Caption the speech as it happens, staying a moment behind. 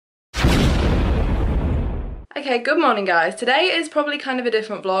Okay, good morning guys. Today is probably kind of a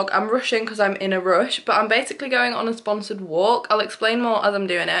different vlog. I'm rushing because I'm in a rush, but I'm basically going on a sponsored walk. I'll explain more as I'm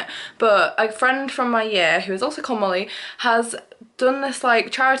doing it. But a friend from my year, who is also called Molly, has done this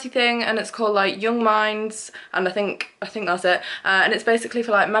like charity thing, and it's called like Young Minds, and I think that's it. And it's basically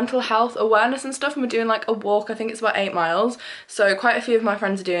for like mental health awareness and stuff, and we're doing like a walk. I think it's about 8 miles. So quite a few of my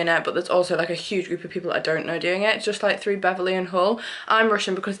friends are doing it, but there's also like a huge group of people that I don't know doing it. It's just like through Beverley and Hull. I'm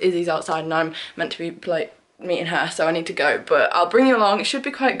rushing because Izzy's outside and I'm meant to be like meeting her, so I need to go, but I'll bring you along. It should be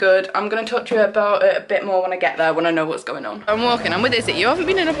quite good. I'm going to talk to you about it a bit more when I get there, when I know what's going on. I'm walking, I'm with Izzy. You haven't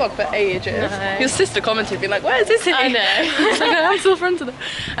been in a vlog for ages. No. Your sister commented being like, where's Izzy? I know. It's like, I'm still friends with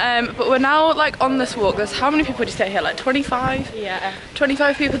her. But we're now like on this walk. There's how many people do you say here? Like 25? Yeah.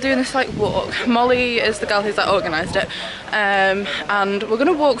 25 people doing this like walk. Molly is the girl who's like organised it. And we're going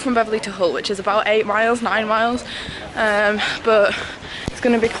to walk from Beverley to Hull, which is about 8 miles, 9 miles. But it's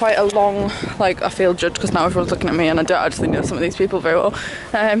going to be quite a long, like, I feel judged because now everyone's looking at me and I don't actually know some of these people very well.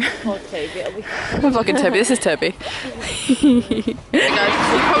 Toby, it'll be I'm vlogging Toby. This is Toby. Hey guys,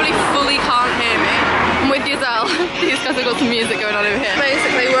 you probably fully can't hear me. I'm with Giselle. These guys have got some music going on over here.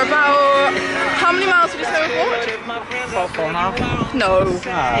 Basically, we're about, how many miles did you say we've walked? About 4.5. No.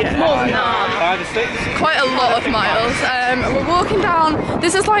 yeah. More than that. 5 or 6. Quite a lot of miles. We're walking down,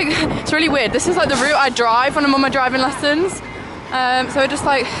 this is like, it's really weird. This is like the route I drive when I'm on my driving lessons. So we're just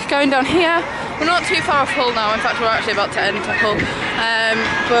like going down here. We're not too far off Hull now, in fact we're actually about to enter Hull.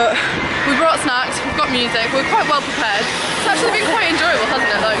 But we brought snacks, we've got music, we're quite well prepared. It's actually been quite enjoyable,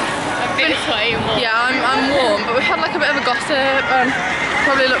 hasn't it? Like, I've been sweaty and warm. Yeah, I'm warm, but we've had like a bit of a gossip and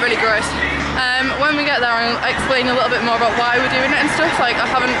probably look really gross. When we get there I'll explain a little bit more about why we're doing it and stuff. Like,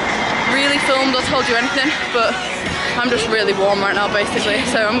 I haven't really filmed or told you anything, but I'm just really warm right now basically.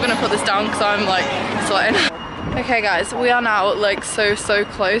 So I'm gonna put this down because I'm like sweating. Okay guys, we are now like so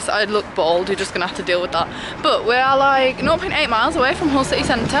close. I look bald, you're just gonna have to deal with that. But we are like 0.8 miles away from Hull City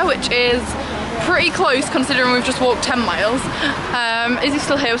Centre, which is pretty close considering we've just walked 10 miles. Is he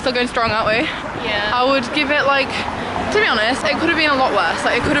still here? We're still going strong, aren't we? Yeah. I would give it like, to be honest, it could have been a lot worse.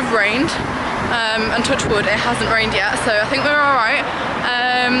 Like, it could have rained, and touch wood, it hasn't rained yet, so I think we're alright.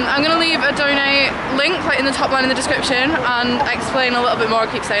 I'm gonna leave a donate link like in the top line in the description and explain a little bit more.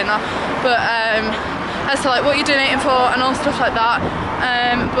 I keep saying that, but as to like what you're donating for and all stuff like that.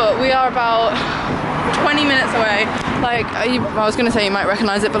 But we are about 20 minutes away. Like, I was gonna say you might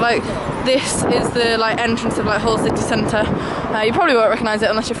recognise it, but like this is the like entrance of like Hull City Centre. You probably won't recognise it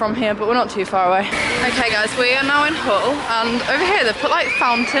unless you're from here, but we're not too far away. Okay guys, we are now in Hull, and over here they've put like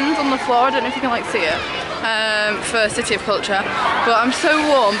fountains on the floor. I don't know if you can like see it. For City of Culture, but I'm so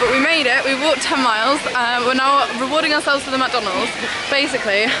warm. But we made it. We walked 10 miles. We're now rewarding ourselves with the McDonald's.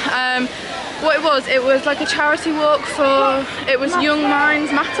 Basically, what it was like a charity walk for, it was Young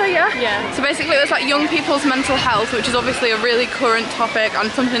Minds Matter, yeah? Yeah. So basically it was like young people's mental health, which is obviously a really current topic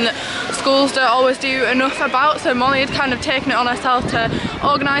and something that schools don't always do enough about. So Molly had kind of taken it on herself to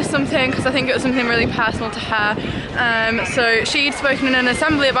organise something, because I think it was something really personal to her. So she'd spoken in an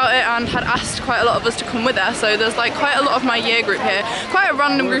assembly about it and had asked quite a lot of us to come with her. So there's like quite a lot of my year group here, quite a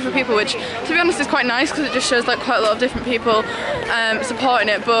random group of people, which to be honest is quite nice because it just shows like quite a lot of different people supporting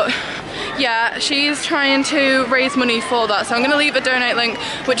it. But yeah, she's trying to raise money for that, so I'm going to leave a donate link,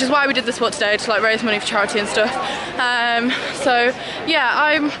 which is why we did this walk today, to like raise money for charity and stuff. So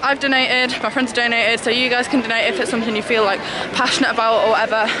yeah, I've donated, my friends donated, so you guys can donate if it's something you feel like passionate about or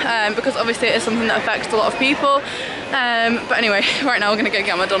whatever, because obviously it is something that affects a lot of people. But anyway, right now we're going to go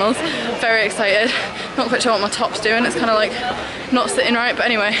get McDonald's. Very excited. Not quite sure what my top's doing, it's kind of like not sitting right, but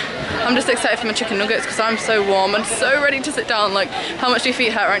anyway, I'm just excited for my chicken nuggets because I'm so warm and so ready to sit down. Like, how much do your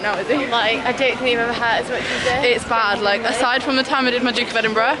feet hurt right now, Izzy? Like, I don't think you've ever hurt as much as this. It's bad. Like, aside from the time I did my Duke of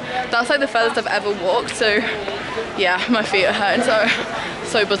Edinburgh, that's like the furthest I've ever walked, so yeah, my feet are hurting,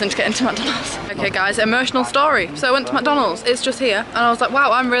 so buzzing to get into McDonald's. Okay guys, emotional story. So I went to McDonald's, it's just here, and I was like,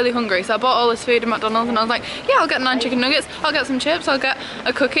 wow, I'm really hungry. So I bought all this food in McDonald's and I was like, yeah, I'll get 9 chicken nuggets, I'll get some chips, I'll get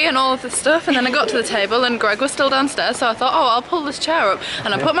a cookie and all of this stuff. And then I got to the table and Greg was still downstairs, so I thought, oh, I'll pull this chair up.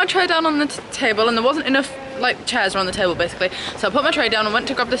 And I put my tray down on the table and there wasn't enough like chairs around the table basically, so I put my tray down and went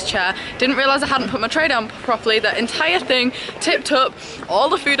to grab this chair, didn't realise I hadn't put my tray down properly. The entire thing tipped up, all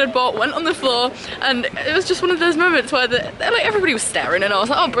the food I'd bought went on the floor, and it was just one of those moments where like everybody was staring and I was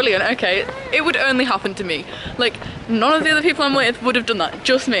like, oh brilliant, okay, it would only happen to me. Like, none of the other people I'm with would have done that,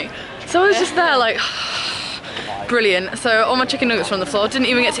 just me. So I was just there like brilliant. So all my chicken nuggets were on the floor, didn't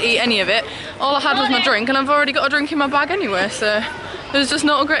even get to eat any of it. All I had was my drink, and I've already got a drink in my bag anyway, so it was just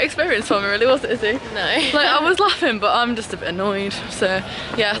not a great experience for me really, was it, Izzy? No. Like, I was laughing, but I'm just a bit annoyed. So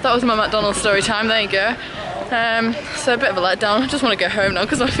yeah, that was my McDonald's story time, there you go. So a bit of a letdown. I just want to go home now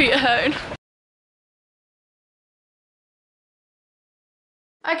because my feet are hurting.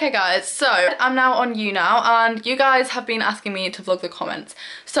 Okay guys, so I'm now on YouNow and you guys have been asking me to vlog the comments.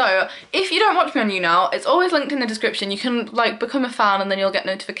 So if you don't watch me on YouNow, it's always linked in the description. You can like become a fan and then you'll get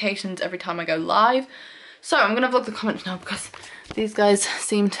notifications every time I go live. So I'm gonna vlog the comments now because these guys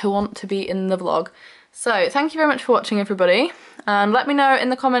seem to want to be in the vlog. So thank you very much for watching, everybody, and let me know in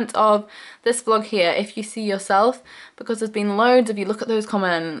the comments of this vlog here if you see yourself, because there's been loads of you. Look at those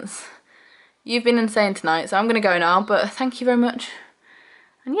comments. You've been insane tonight, so I'm gonna go now, but thank you very much.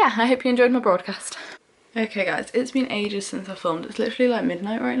 And yeah, I hope you enjoyed my broadcast. Okay guys, it's been ages since I filmed. It's literally like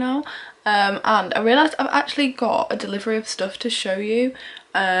midnight right now. And I realised I've actually got a delivery of stuff to show you,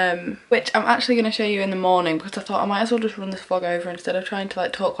 which I'm actually going to show you in the morning, because I thought I might as well just run this vlog over instead of trying to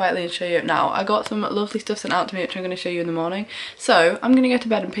like talk quietly and show you it now. I got some lovely stuff sent out to me which I'm going to show you in the morning. So I'm going to go to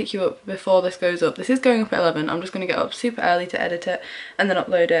bed and pick you up before this goes up. This is going up at 11. I'm just going to get up super early to edit it and then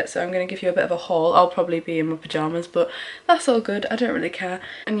upload it. So I'm going to give you a bit of a haul. I'll probably be in my pyjamas, but that's all good. I don't really care.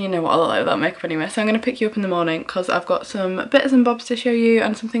 And you know what I look like without makeup anyway. So I'm going to pick you up in the morning because I've got some bits and bobs to show you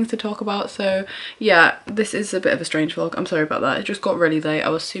and some things to talk about. So yeah, this is a bit of a strange vlog. I'm sorry about that. It just got really late. I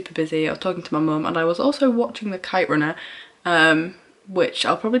was super busy. I was talking to my mum and I was also watching the kite runner, which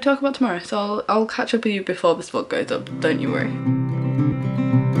I'll probably talk about tomorrow. So I'll catch up with you before this vlog goes up. Don't you worry.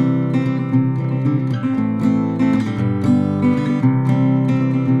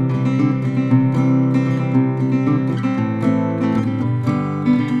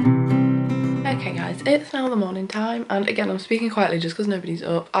 It's now the morning time, and again I'm speaking quietly just because nobody's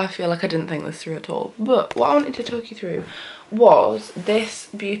up. I feel like I didn't think this through at all, but what I wanted to talk you through was this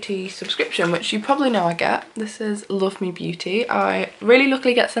beauty subscription, which you probably know I get. This is Love Me Beauty. I really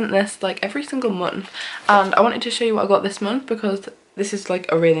luckily get sent this like every single month, and I wanted to show you what I got this month because this is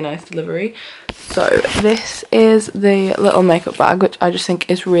like a really nice delivery. So this is the little makeup bag, which I just think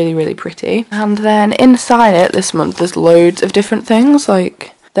is really pretty, and then inside it this month there's loads of different things.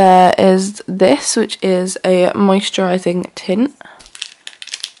 Like there is this, which is a moisturising tint.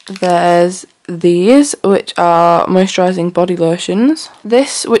 There's these, which are moisturising body lotions.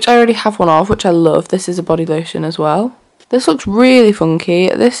 This, which I already have one of, which I love. This is a body lotion as well. This looks really funky.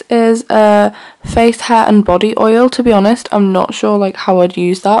 This is a face, hair and body oil. To be honest, I'm not sure like how I'd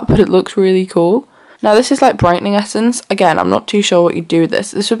use that, but it looks really cool. Now this is like brightening essence. Again, I'm not too sure what you'd do with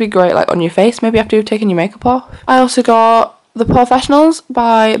this. This would be great like on your face, maybe after you've taken your makeup off. I also got The Professionals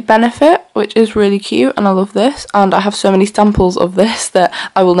by Benefit, which is really cute and I love this, and I have so many samples of this that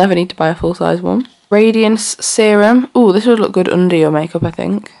I will never need to buy a full-size one. Radiance Serum. Ooh, this would look good under your makeup, I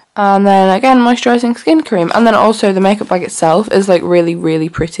think. And then again, moisturising skin cream, and then also the makeup bag itself is like really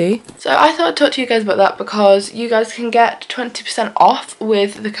pretty. So I thought I'd talk to you guys about that because you guys can get 20% off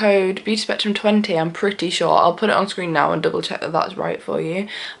with the code beautyspectrum20. I'm pretty sure. I'll put it on screen now and double check that that's right for you.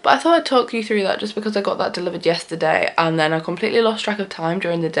 But I thought I'd talk you through that just because I got that delivered yesterday and then I completely lost track of time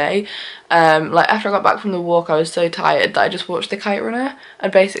during the day. Like after I got back from the walk I was so tired that I just watched the kite runner,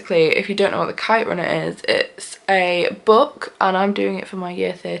 and basically if you don't know what the kite runner is, it's a book and I'm doing it for my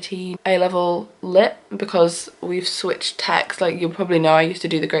year 13 A-level lit because we've switched texts. Like you'll probably know I used to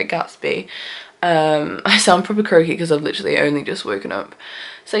do The Great Gatsby. I sound proper croaky because I've literally only just woken up.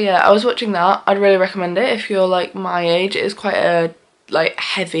 So yeah, I was watching that. I'd really recommend it if you're like my age. It is quite a like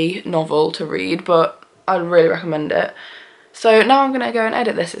heavy novel to read, but I'd really recommend it. So now I'm going to go and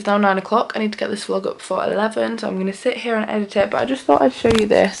edit this. It's now 9 o'clock. I need to get this vlog up before 11, so I'm going to sit here and edit it. But I just thought I'd show you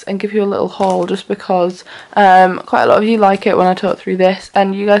this and give you a little haul just because quite a lot of you like it when I talk through this.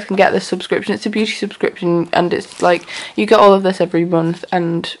 And you guys can get this subscription. It's a beauty subscription and it's like you get all of this every month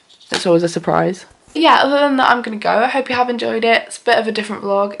and it's always a surprise. Yeah, other than that, I'm going to go. I hope you have enjoyed it. It's a bit of a different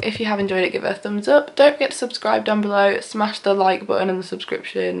vlog. If you have enjoyed it, give it a thumbs up. Don't forget to subscribe down below. Smash the like button and the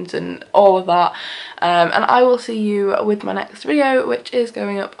subscriptions and all of that. And I will see you with my next video, which is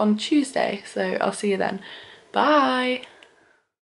going up on Tuesday. So I'll see you then. Bye!